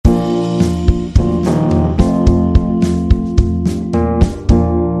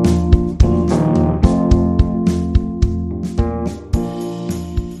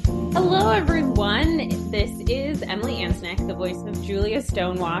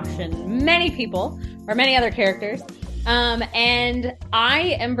Stonewash and many people, or many other characters. And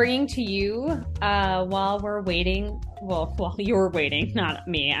I am bringing to you, while we're waiting, while you're waiting, not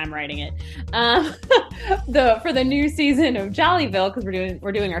me, I'm writing it, for the new season of Jollyville, because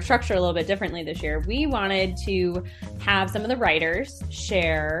we're doing our structure a little bit differently this year. We wanted to have some of the writers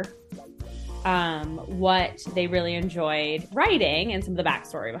share what they really enjoyed writing and some of the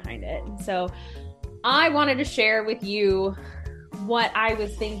backstory behind it. So I wanted to share with you what I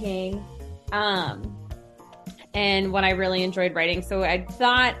was thinking, and what I really enjoyed writing. So I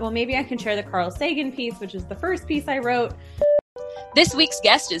thought, well, maybe I can share the Carl Sagan piece, which is the first piece I wrote. This week's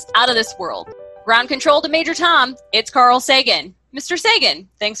guest is out of this world. Ground control to Major Tom. It's Carl Sagan. Mr. Sagan,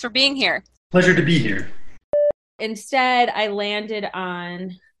 thanks for being here. Pleasure to be here. Instead, I landed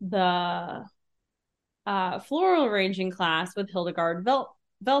on the floral arranging class with Hildegard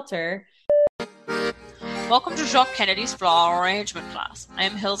Velter. Welcome to Jacques Kennedy's floral arrangement class. I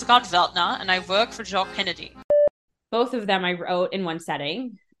am Hildegard Veltner, and I work for Jacques Kennedy. Both of them I wrote in one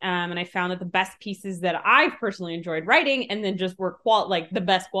setting, and I found that the best pieces that I've personally enjoyed writing, and then just were the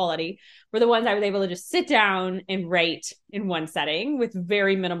best quality, were the ones I was able to just sit down and write in one setting with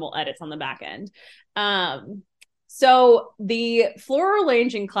very minimal edits on the back end. So the floral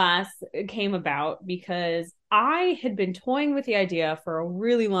arranging class came about because I had been toying with the idea for a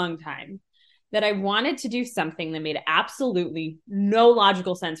really long time that I wanted to do something that made absolutely no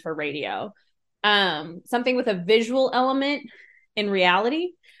logical sense for radio. Something with a visual element in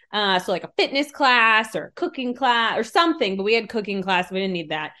reality. So like a fitness class or a cooking class or something, but we had cooking class. We didn't need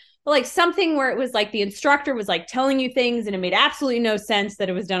that. But like something where it was like the instructor was like telling you things and it made absolutely no sense that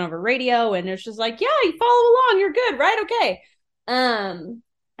it was done over radio. And it's just like, yeah, you follow along. You're good. Right. Okay. And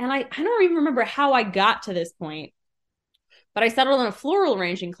I don't even remember how I got to this point, but I settled on a floral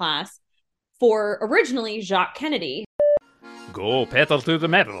arranging class for originally Jacques Kennedy. Go pedal to the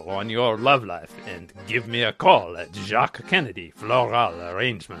metal on your love life and give me a call at Jacques Kennedy Floral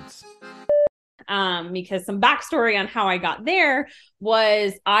Arrangements. Because some backstory on how I got there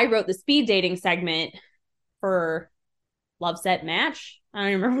was I wrote the speed dating segment for Love Set Match. I don't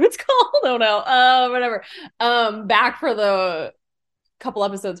even remember what it's called. Oh no. Whatever. Back for the couple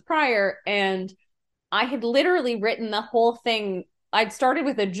episodes prior, and I had literally written the whole thing. I'd started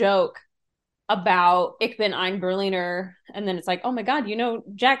with a joke about Ich bin ein Berliner, and then it's like, oh my God, you know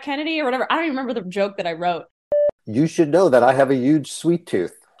Jack Kennedy or whatever. I don't even remember the joke that I wrote. You should know that I have a huge sweet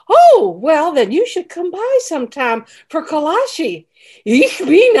tooth. Oh, well, then you should come by sometime for Kolashi. Ich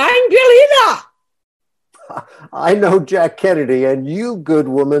bin ein Berliner. I know Jack Kennedy, and you, good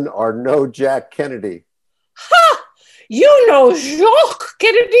woman, are no Jack Kennedy. Ha! You know Jacques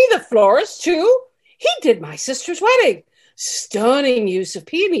Kennedy, the florist, too? He did my sister's wedding. Stunning use of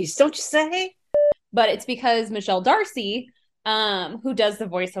peonies, don't you say? But it's because Michelle Darcy, who does the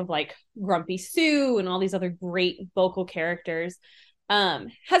voice of like Grumpy Sue and all these other great vocal characters,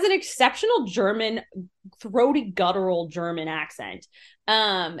 has an exceptional German, throaty, guttural German accent.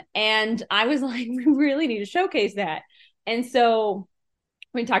 And I was like, we really need to showcase that. And so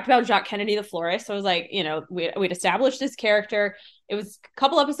we talked about Jacques Kennedy, the florist. So I was like, you know, we'd established this character. It was a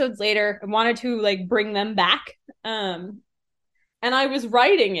couple episodes later. I wanted to like bring them back. And I was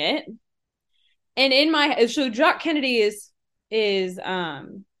writing it. And so Jacques Kennedy is like,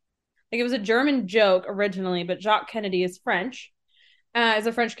 it was a German joke originally, but Jacques Kennedy is French. As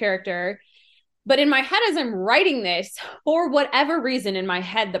a French character. But in my head, as I'm writing this, for whatever reason in my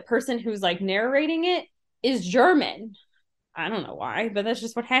head, the person who's like narrating it is German. I don't know why, but that's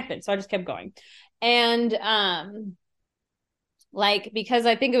just what happened. So I just kept going. And like, because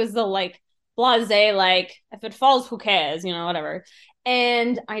I think it was the like blasé, like, if it falls, who cares, you know, whatever.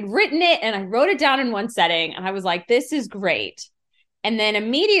 And I'd written it and I wrote it down in one setting and I was like, this is great. And then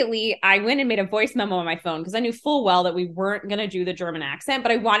immediately I went and made a voice memo on my phone because I knew full well that we weren't going to do the German accent,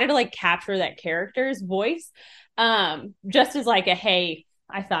 but I wanted to like capture that character's voice, just as like a, hey,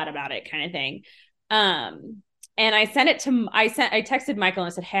 I thought about it kind of thing. And I texted Michael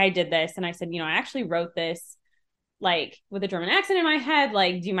and I said, hey, I did this. And I said, you know, I actually wrote this like with a German accent in my head.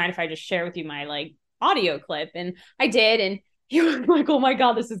 Like, do you mind if I just share with you my like audio clip? And I did. And he was like, oh my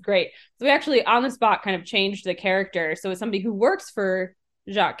God, this is great. So we actually on the spot kind of changed the character. So it's somebody who works for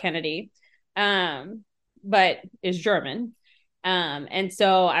Jacques Kennedy, but is German. And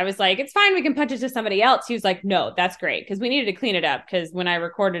so I was like, it's fine. We can punch it to somebody else. He was like, no, that's great. Cause we needed to clean it up. Cause when I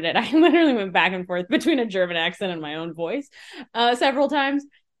recorded it, I literally went back and forth between a German accent and my own voice, several times.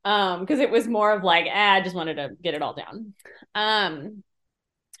 Cause it was more of like, I just wanted to get it all down.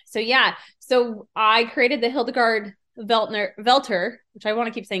 So yeah, so I created the Hildegard Velter, which I want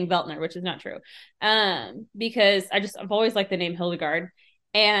to keep saying Veltner, which is not true, because I've always liked the name Hildegard,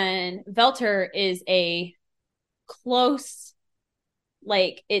 and Velter is a close,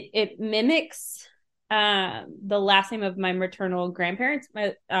 like it mimics the last name of my maternal grandparents,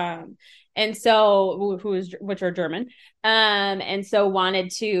 and so which are German, and so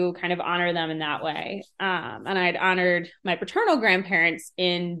wanted to kind of honor them in that way, and I'd honored my paternal grandparents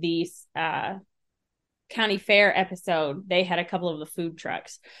in these county fair episode. They had a couple of the food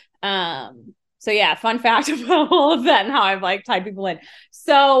trucks. So yeah, fun fact about all of that and how I've like tied people in.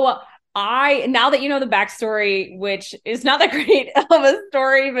 So now that you know the backstory, which is not that great of a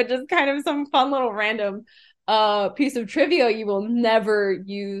story, but just kind of some fun little random piece of trivia you will never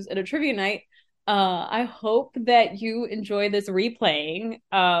use at a trivia night. I hope that you enjoy this replaying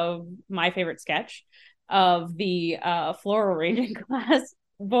of my favorite sketch of the floral arranging class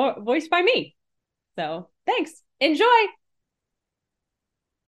voiced by me. So thanks. Enjoy.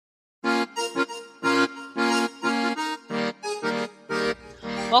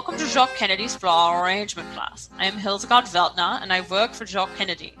 Welcome to Jacques Kennedy's floral arrangement class. I am Hildegard Veltner, and I work for Jacques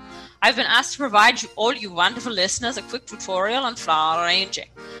Kennedy. I've been asked to provide all you wonderful listeners a quick tutorial on flower arranging.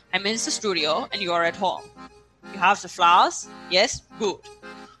 I'm in the studio, and you are at home. You have the flowers? Yes? Good.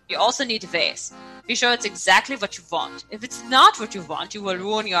 You also need a vase. Be sure it's exactly what you want. If it's not what you want, you will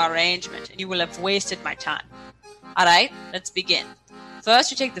ruin your arrangement, and you will have wasted my time. Alright, let's begin.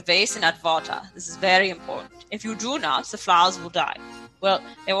 First, you take the vase and add water. This is very important. If you do not, the flowers will die. Well,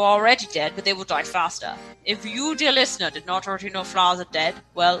 they were already dead, but they will die faster. If you, dear listener, did not already know flowers are dead,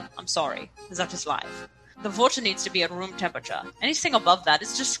 well, I'm sorry. That is life. The water needs to be at room temperature. Anything above that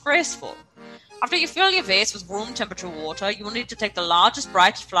is disgraceful. After you fill your vase with room temperature water, you will need to take the largest,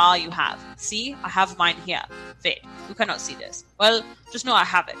 brightest flower you have. See, I have mine here. Wait, you cannot see this. Well, just know I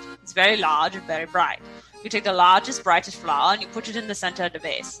have it. It's very large and very bright. You take the largest, brightest flower and you put it in the center of the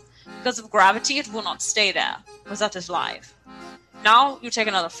vase. Because of gravity, it will not stay there, because that is life. Now you take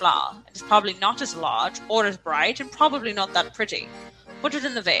another flower. It is probably not as large or as bright and probably not that pretty. Put it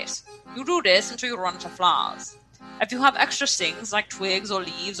in the vase. You do this until you run out of flowers. If you have extra things like twigs or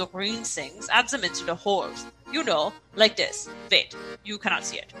leaves or green things, add them into the holes. You know, like this. Wait, you cannot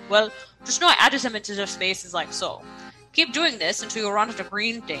see it. Well, just know I added them into the spaces like so. Keep doing this until you run out of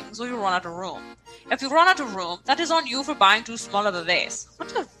green things or you run out of room. If you run out of room, that is on you for buying too small of a vase.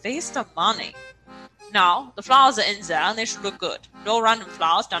 What a waste of money. Now, the flowers are in there and they should look good. No random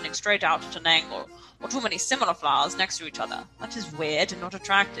flowers standing straight out at an angle, or too many similar flowers next to each other. That is weird and not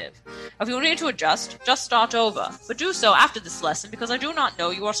attractive. If you need to adjust, just start over. But do so after this lesson because I do not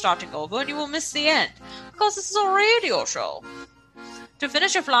know you are starting over and you will miss the end, because this is a radio show. To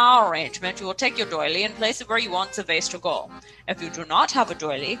finish your flower arrangement, you will take your doily and place it where you want the vase to go. If you do not have a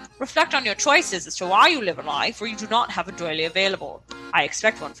doily, reflect on your choices as to why you live a life where you do not have a doily available. I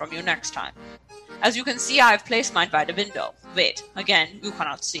expect one from you next time. As you can see, I have placed mine by the window. Wait, again, you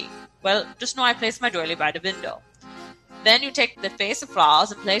cannot see. Well, just know I placed my doily by the window. Then you take the vase of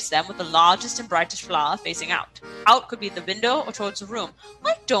flowers and place them with the largest and brightest flower facing out. Out could be the window or towards the room.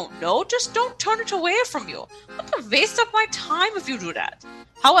 I don't know, just don't turn it away from you. What a waste of my time if you do that.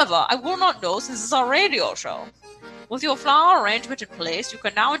 However, I will not know since this is a radio show. With your flower arrangement in place, you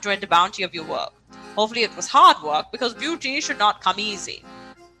can now enjoy the bounty of your work. Hopefully it was hard work because beauty should not come easy.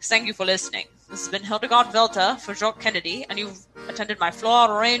 Thank you for listening. This has been Hildegard Velter for Jacques Kennedy, and you've attended my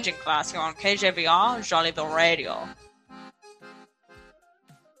floral arranging class here on KJVR Jollyville Radio.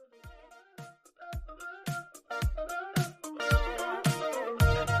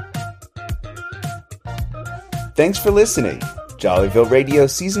 Thanks for listening. Jollyville Radio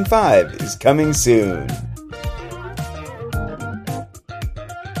Season 5 is coming soon.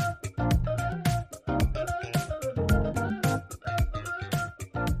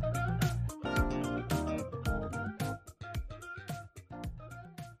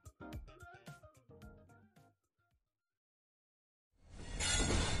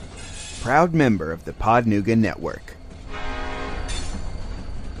 Proud member of the Podnuga Network.